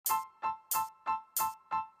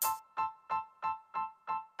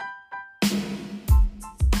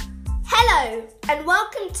Hello and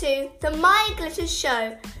welcome to the Maya Glitters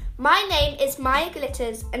show. My name is Maya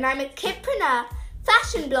Glitters and I'm a kidpreneur,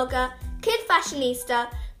 fashion blogger, kid fashionista,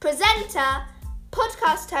 presenter,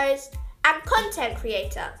 podcast host and content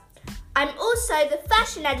creator. I'm also the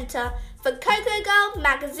fashion editor for Coco Girl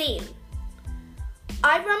magazine.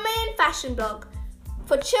 I run my own fashion blog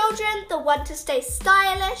for children that want to stay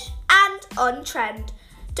stylish and on trend.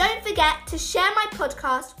 Don't forget to share my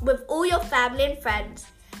podcast with all your family and friends.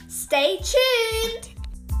 Stay tuned!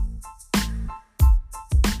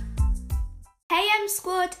 Hey M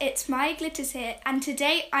Squad, it's Maya Glitters here and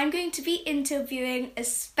today I'm going to be interviewing a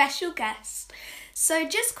special guest. So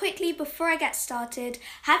just quickly before I get started,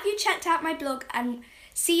 have you checked out my blog and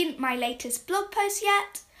seen my latest blog post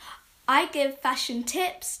yet? I give fashion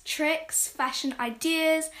tips, tricks, fashion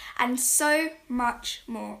ideas and so much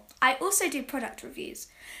more. I also do product reviews.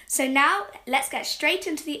 So now let's get straight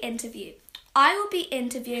into the interview. I will be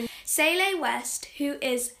interviewing Sayle West, who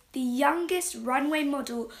is the youngest runway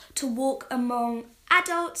model to walk among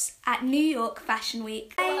adults at New York Fashion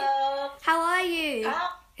Week. Hello. How are you?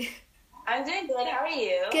 I'm doing good. How are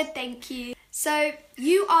you? Good, thank you. So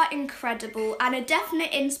you are incredible and a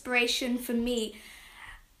definite inspiration for me.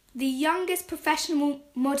 The youngest professional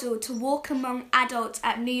model to walk among adults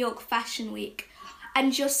at New York Fashion Week.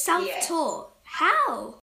 And you're self-taught. Yes.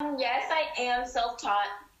 How? Yes, I am self-taught.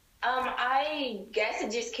 I guess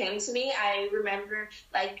it just came to me. I remember,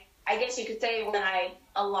 I guess you could say when I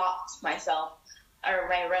unlocked myself, or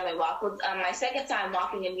my runway walk was my second time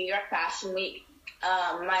walking in New York Fashion Week.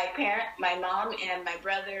 My mom and my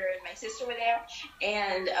brother and my sister were there,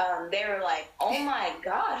 and they were like, "Oh my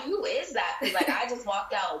God, who is that?" Because I just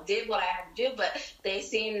walked out, did what I had to do, but they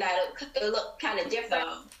seemed that it looked kind of different.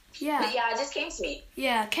 Yeah. But yeah, it just came to me.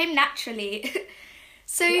 Yeah, came naturally.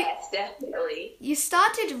 So yes, definitely. You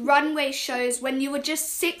started runway shows when you were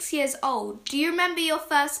just 6 years old. Do you remember your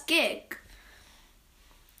first gig?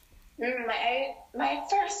 My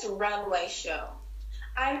first runway show.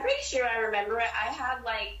 I'm pretty sure I remember it. I had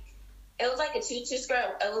it was like a tutu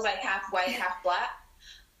skirt. It was half white, half black.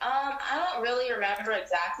 I don't really remember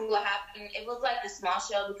exactly what happened. It was a small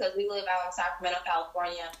show because we live out in Sacramento,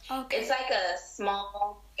 California. Okay. It's a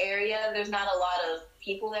small area. There's not a lot of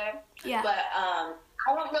people there. Yeah. But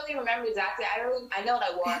I don't really remember exactly. I know what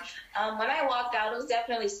I wore. When I walked out, it was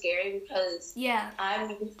definitely scary because I'm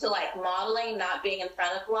used to modeling, not being in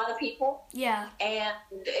front of a lot of people. Yeah. And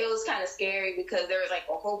it was kind of scary because there was a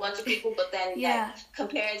whole bunch of people, but then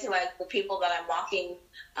compared to the people that I'm walking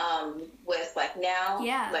with now,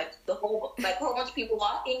 the whole bunch of people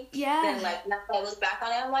walking. Yeah. Then now that I look back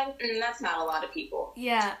on it, I'm that's not a lot of people.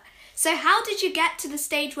 Yeah. So how did you get to the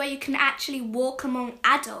stage where you can actually walk among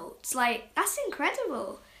adults? That's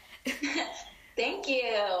incredible. Thank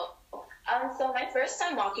you. So my first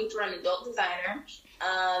time walking for an adult designer,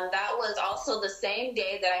 that was also the same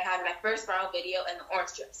day that I had my first viral video in the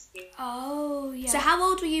orange dress. Oh, yeah. So how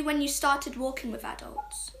old were you when you started walking with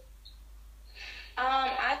adults?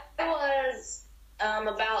 I was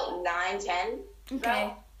about 9, 10.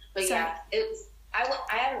 Okay. But yeah, it was.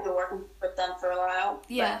 I haven't been working with them for a while,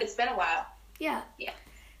 but it's been a while. Yeah. Yeah.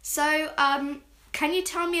 So, can you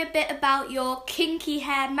tell me a bit about your Kinky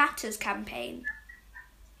Hair Matters campaign?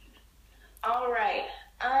 All right.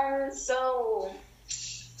 So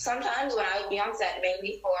sometimes when I would be on set,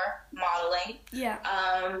 mainly for modeling,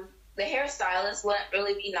 the hairstylist wouldn't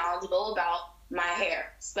really be knowledgeable about my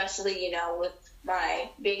hair, especially, with my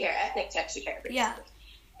big hair, ethnic textured hair, basically. Yeah.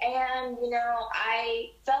 And, I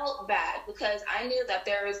felt bad because I knew that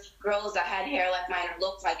there was girls that had hair like mine or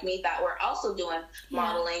looked like me that were also doing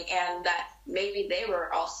modeling and that maybe they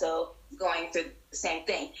were also going through the same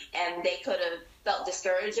thing. And they could have felt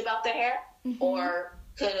discouraged about their hair or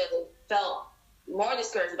could have felt more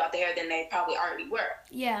discouraged about their hair than they probably already were.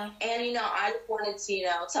 Yeah. And, I just wanted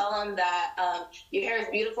to, tell them that your hair is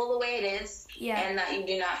beautiful the way it is and that you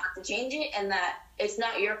do not have to change it and that it's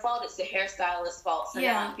not your fault, it's the hairstylist's fault for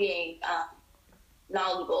not being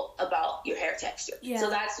knowledgeable about your hair texture. Yeah. So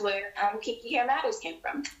that's where Kinky Hair Matters came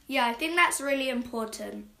from. Yeah, I think that's really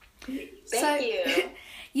important. Thank you.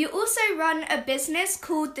 You also run a business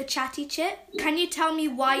called The Chatty Chip. Can you tell me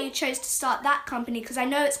why you chose to start that company? Because I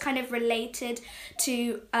know it's kind of related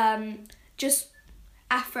to just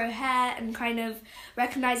Afro hair and kind of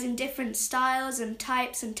recognizing different styles and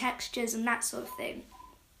types and textures and that sort of thing.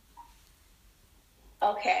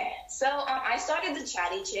 Okay, so I started The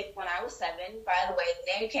Chatty Chick when I was 7. By the way,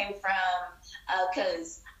 the name came from,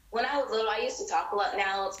 because when I was little, I used to talk a lot.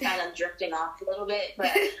 Now it's kind of drifting off a little bit, but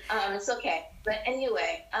it's okay. But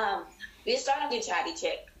anyway, we started The Chatty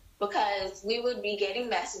Chick because we would be getting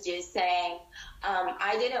messages saying,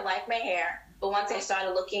 I didn't like my hair, but once I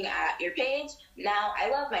started looking at your page, now I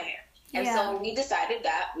love my hair. And so we decided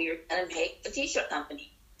that we were going to make a t-shirt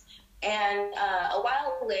company. And a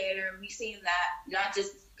while later, we seen that not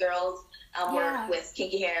just girls were with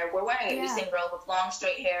kinky hair were wearing it. We've seen girls with long,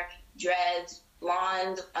 straight hair, dreads,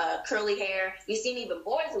 blonde, curly hair. We've seen even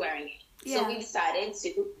boys wearing it. So we decided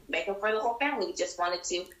to make it for the whole family. We just wanted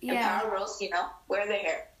to empower girls, wear their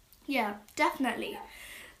hair. Yeah, definitely.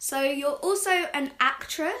 So you're also an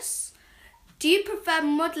actress. Do you prefer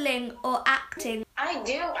modeling or acting? I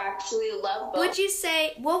do actually love both.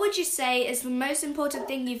 What would you say is the most important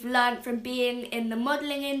thing you've learned from being in the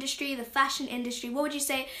modeling industry, the fashion industry? What would you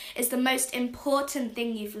say is the most important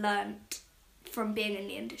thing you've learned from being in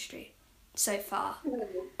the industry so far?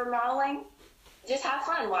 For modeling, just have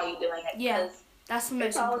fun while you're doing it. Yeah, that's the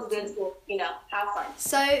most important. It's always good to, have fun.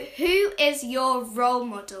 So who is your role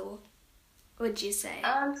model, would you say?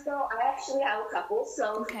 So I actually have a couple.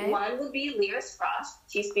 So one would be Lyris Frost.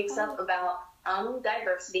 She speaks up about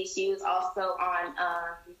diversity. She was also on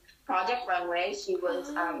Project Runway. She was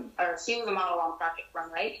she was a model on Project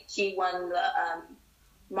Runway. She won the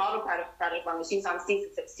model part of Project Runway. She was on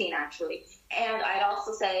season 16 actually. And I'd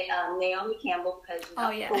also say Naomi Campbell because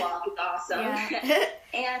Kowalski is awesome. Yeah.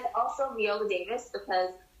 And also Viola Davis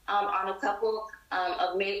because on a couple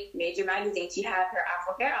of major magazines she had her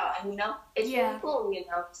Afro hair out, and it's really cool to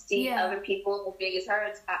see other people as big as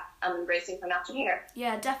her embracing her natural hair.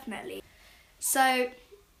 Yeah, definitely. So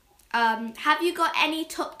have you got any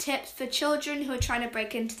top tips for children who are trying to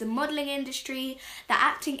break into the modeling industry, the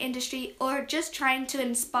acting industry, or just trying to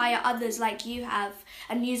inspire others like you have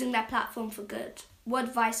and using their platform for good? What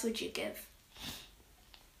advice would you give?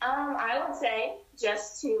 I would say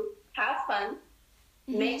just to have fun.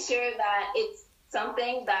 Make sure that it's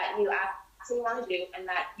something that you actually want to do and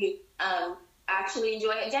that you actually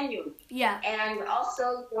enjoy it genuinely. Yeah. And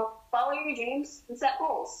also follow your dreams and set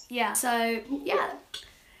goals. Yeah. So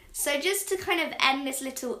just to kind of end this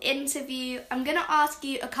little interview, I'm going to ask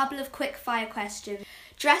you a couple of quick fire questions.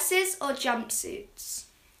 Dresses or jumpsuits?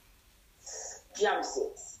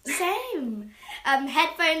 Jumpsuits. Same.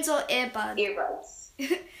 Headphones or earbuds? Earbuds.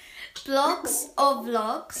 Blogs or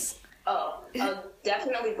vlogs?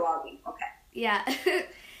 Definitely vlogging. Okay. Yeah.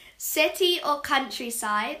 City or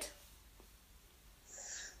countryside?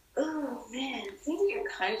 Oh man, city or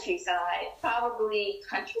countryside? Probably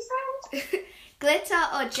countryside. Glitter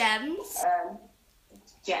or gems?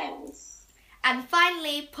 Gems. And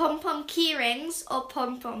finally, pom-pom key rings or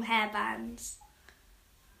pom-pom hairbands?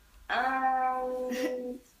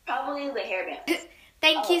 Probably the hairbands.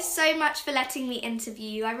 Thank you so much for letting me interview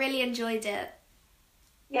you. I really enjoyed it.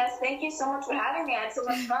 Yes, thank you so much for having me. I had so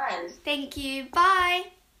much fun. Thank you.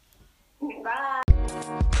 Bye. Bye.